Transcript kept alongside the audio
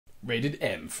Rated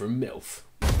M for MILF.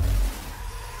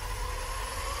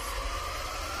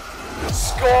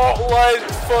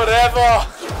 Scotland forever!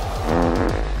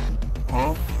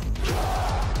 Huh?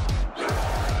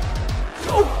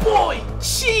 Oh boy!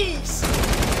 Jeez!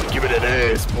 Give it an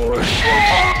ace, boy.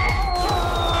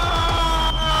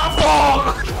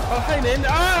 Oh, hey, Nin!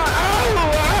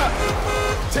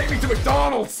 Take me to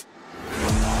McDonald's!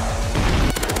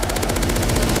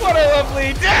 What a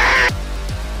lovely day!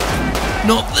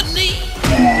 Not the knee!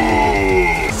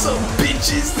 Some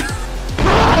bitches!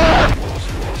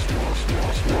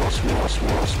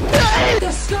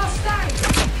 Disgusting!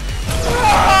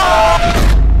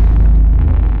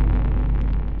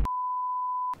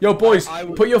 Yo, boys,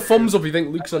 put your thumbs up if you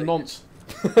think Luke's a nonce.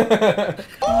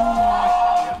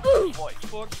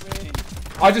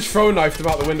 I just throw knifed him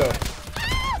out the window.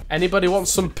 Anybody want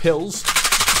some pills?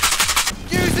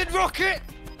 Using rocket!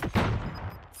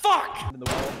 Fuck!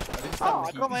 Oh,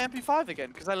 I got my MP5 again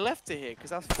because I left it here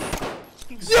because that's.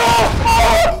 Yo!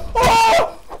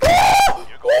 Oh!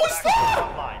 What was that?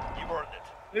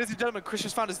 Ladies and gentlemen, Chris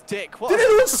just found his dick. What? Did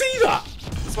anyone see that?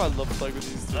 That's why I love playing with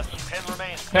these. Less than 10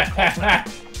 remain.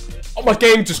 Oh, my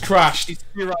game just crashed.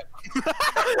 You're right.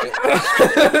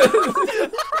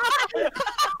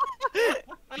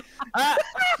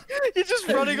 You're just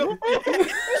running up.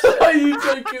 Are you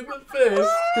taking the piss?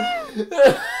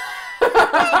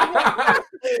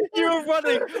 You were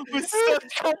running with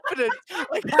such confidence.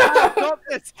 Like, I got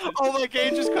this. Oh, my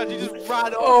game just crashed. You just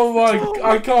ran off. Oh my!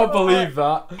 I can't believe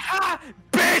that. Ah,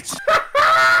 bitch!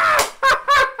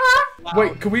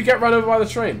 Wait, can we get run over by the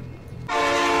train?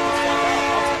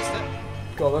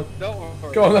 Go on then. Don't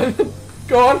worry. Go on then.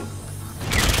 Go on.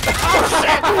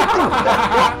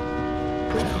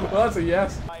 Well, that's a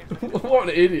yes. What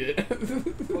an idiot.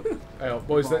 Hey,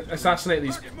 boys, assassinate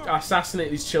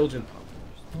these children.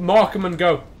 Mark them and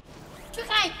go. You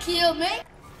can't kill me.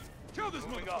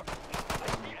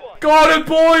 Got it,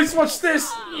 boys. Watch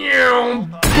this.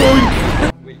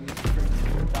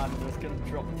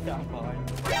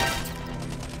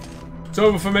 It's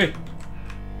over for me.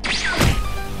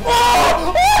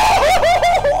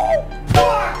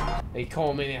 They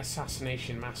call me the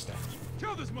assassination master.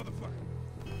 Kill this motherfucker.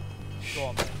 Go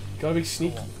on, man. Gotta be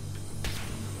sneaky.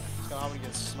 I'm gonna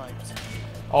get sniped.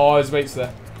 Oh, his mate's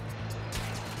there.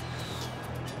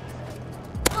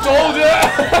 Told ya!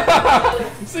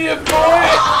 See ya, boy!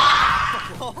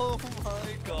 Oh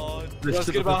my god. Let's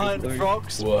get behind the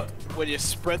frogs. What? When you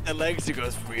spread their legs, it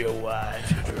goes real wide.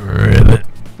 Ribbit.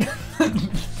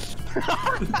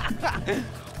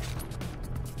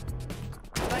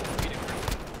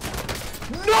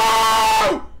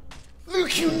 No!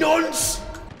 Luke, you nonce!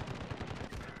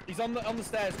 He's on the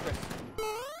stairs, Chris.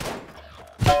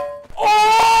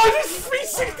 Oh, this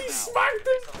 360 smacked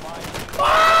him!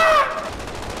 Ah!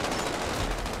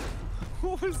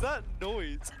 What was that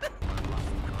noise?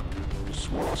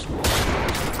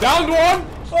 Downed one!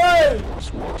 Hey!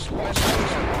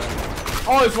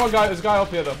 Oh, there's one guy. There's a guy up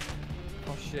here though.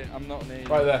 Oh shit, I'm not near.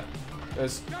 Right there.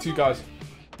 There's two guys.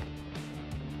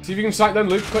 See if you can sight them,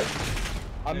 Luke. Quick.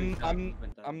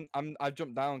 I've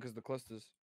jumped down because of the clusters.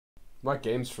 My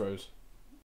game's froze.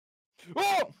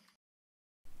 Oh!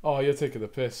 Oh, you're taking the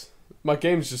piss. My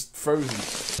game's just frozen.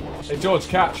 Hey, George,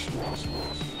 catch.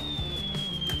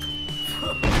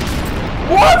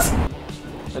 What?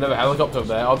 Another helicopter up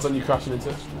there. Odds on you crashing into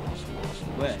it.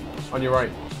 Where? On your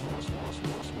right.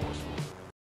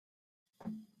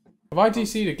 Have I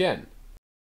DC'd again?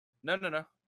 No.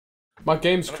 My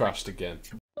game's crashed again.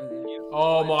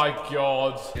 Oh my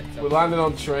god. We're landing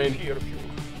on train.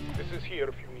 This is here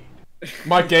if you need.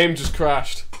 My game just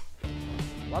crashed.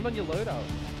 Land on your loadout.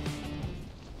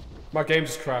 My game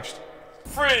just crashed.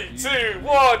 3, 2,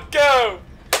 1, go!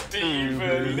 Do you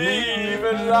believe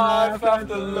in life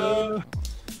after love?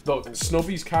 Look,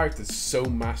 Snubby's character's so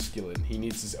masculine, he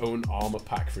needs his own armor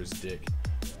pack for his dick.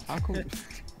 How come?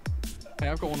 Hey,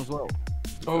 I've got one as well.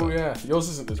 Oh yeah, yours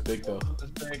isn't as big though.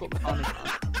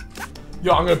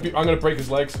 Yo, I'm gonna break his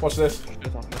legs. Watch this.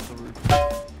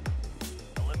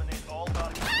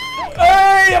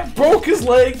 Hey, I broke his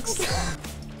legs.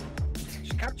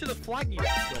 Just capture the flag, you.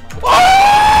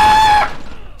 Ah!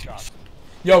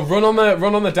 Yo, run on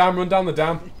the dam. Run down the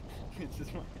dam.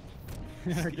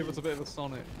 Give us a bit of a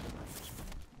Sonic.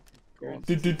 Go on.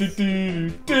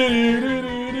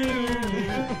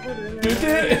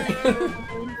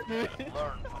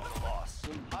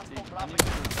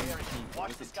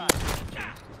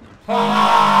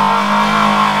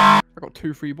 I got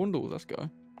 2 free bundles. Let's go.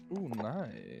 Ooh,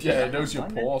 nice. Yeah, it knows your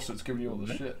paw, so it's giving you all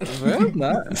the shit. Very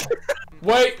nice.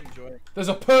 Wait, there's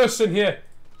a person here.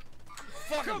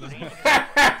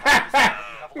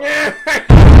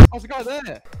 there's a guy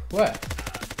there. Where?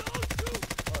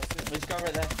 There's a guy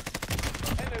right there.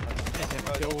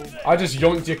 I just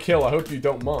yoinked your kill. I hope you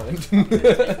don't mind.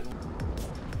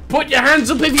 Put your hands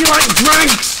up if you like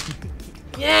drinks!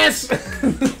 Yes!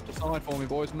 Decide for me,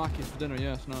 boys. Mackey's for dinner,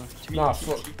 yes, no. Nah,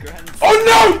 fuck. Oh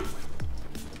no!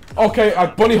 Okay, I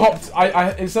bunny hopped.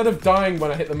 I instead of dying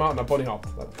when I hit the mountain, I bunny hopped.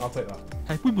 I'll take that.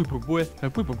 Try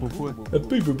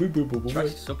to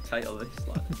subtitle this.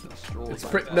 It's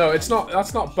pretty. No, it's not.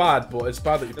 That's not bad, but it's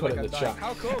bad that you put it in the chat.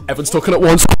 Everyone's talking at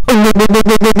once.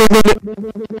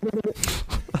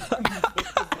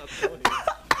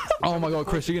 Oh my god,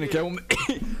 Chris, you're gonna kill me.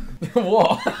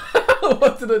 What?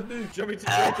 What did I do?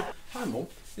 Hi, Mum.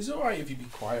 Is it alright if you be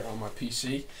quiet on my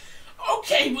PC?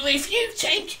 Okay, well if you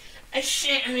take a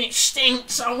shit and it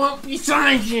stinks, I won't be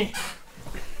beside you.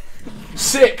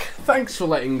 Sick. Thanks for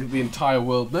letting the entire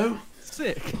world know.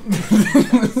 Sick.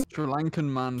 Sri Lankan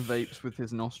man vapes with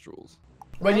his nostrils.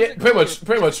 Well, yeah,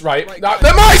 pretty much, right.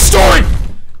 They're my story!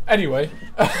 Anyway.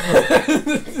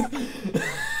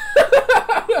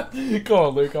 Go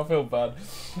on, Luke, I feel bad.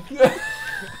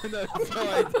 No,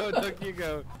 don't you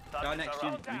go. Guy next to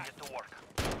you.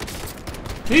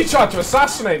 He tried to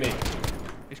assassinate me.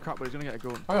 He's crap, but he's gonna get a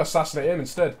gun. I'm gonna assassinate him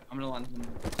instead. I'm gonna land him.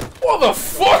 What the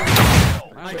fuck?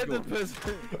 I have a gun.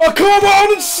 Oh, come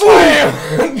on and slay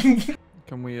him!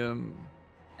 Can we,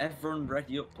 Everyone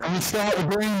ready up. Can we start the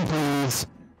green, please?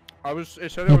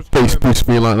 It said I was Please push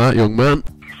me like that, young man.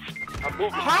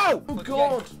 How? Oh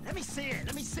god! Let me see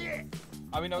it.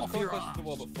 I mean, I was close to the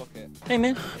wall, but fuck it. Hey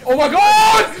man. Oh my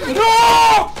god!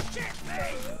 No!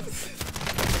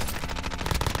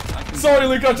 Sorry,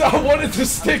 Luke, I wanted to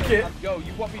stick it. Yo,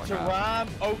 you want me to ram?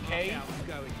 Okay.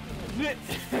 It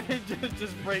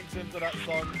just breaks into that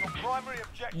song.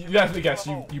 You definitely guess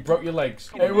you broke your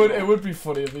legs. It would be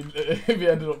funny if he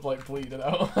ended up like bleeding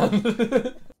out.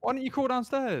 why don't you call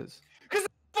downstairs? Cause the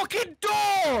fucking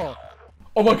door!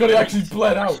 Oh my god, he actually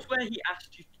bled I out. swear he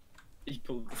asked you. He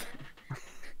pulled.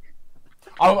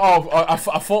 I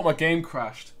thought my game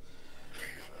crashed.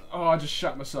 Oh, I just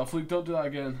shat myself. Luke, don't do that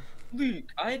again.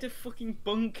 Luke, I had a fucking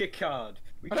bunker card.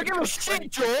 I don't give a shit,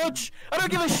 George! I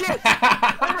don't give a shit!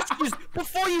 I asked you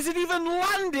before you had even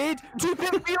landed to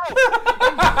pick me up!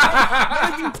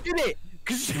 And you did it!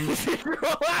 Because you're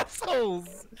all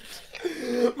assholes!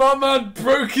 My man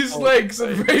broke his legs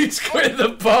and rage quit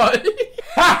the party.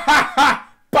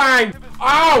 Bang!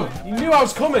 Ow! He knew I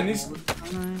was coming. He's.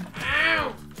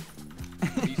 Ow!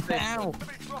 Ow!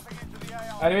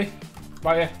 Enemy,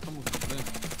 right here.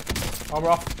 Armor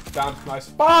off. Down. Nice.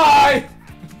 Bye!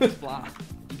 Flat.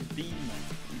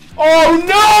 Oh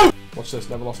no! Watch this.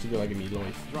 Never lost a leg in me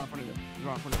life. He's right in front of you. He's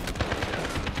right in front of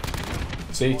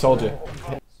you. See, told you.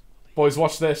 Boys,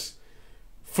 watch this.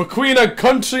 For Queen and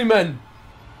countrymen.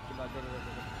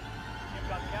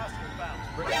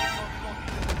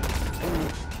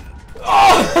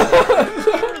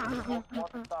 Oh!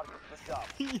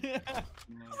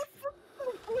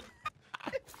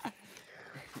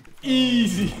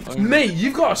 Easy. Mate,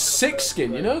 you've got a sick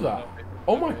skin, you know that?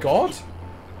 Oh my god.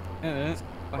 Yeah, It's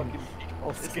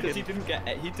because he didn't get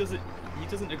it. He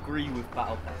doesn't agree with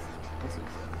battle pass. That's what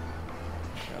he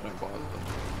said. I don't buy them.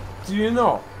 Do you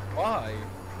not? Why?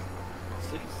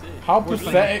 How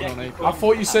pathetic. I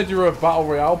thought you said you were a battle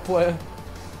royale player.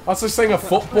 That's like saying a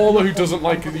footballer who doesn't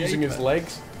like using his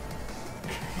legs.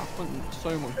 I spent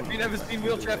so much money. Have you never seen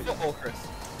wheelchair football, Chris?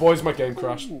 Boys, my game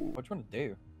crashed. What do you want to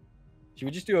do? Should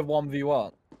we just do a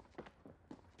 1v1?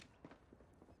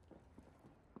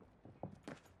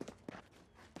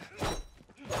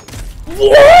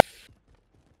 What?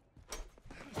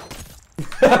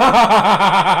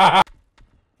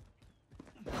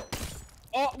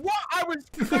 Oh, what? I was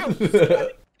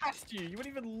past you. You weren't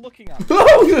even looking at me.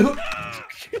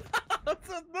 What's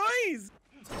that noise?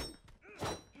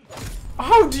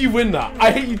 How do you win that?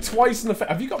 I hit you twice in the face.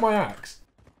 Have you got my axe?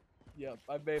 Yeah,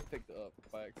 I may have picked it up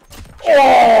by accident.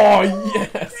 Oh,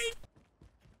 yes!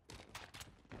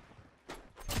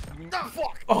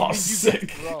 Fuck! Oh,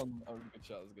 sick! Wrong. Oh, good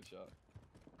shot, that was a good shot.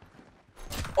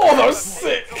 Oh, that was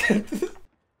sick!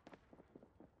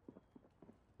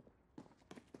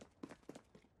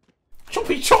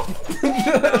 Choppy chop!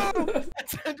 I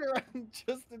turned around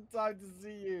just in time to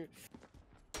see you.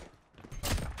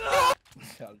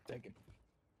 I'll take it.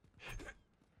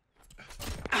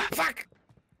 Fuck!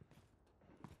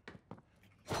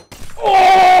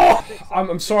 Oh!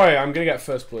 I'm sorry, I'm gonna get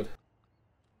first blood.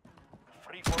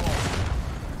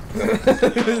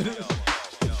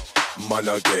 Man,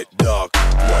 I get dark.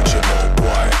 Watch your mouth,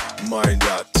 boy. Mind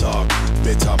that talk.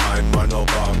 Better mind, man,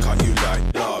 over. Can you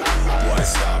like dog? Boy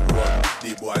start run,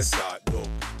 the boy start dog.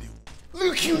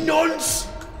 Luke, you nonce!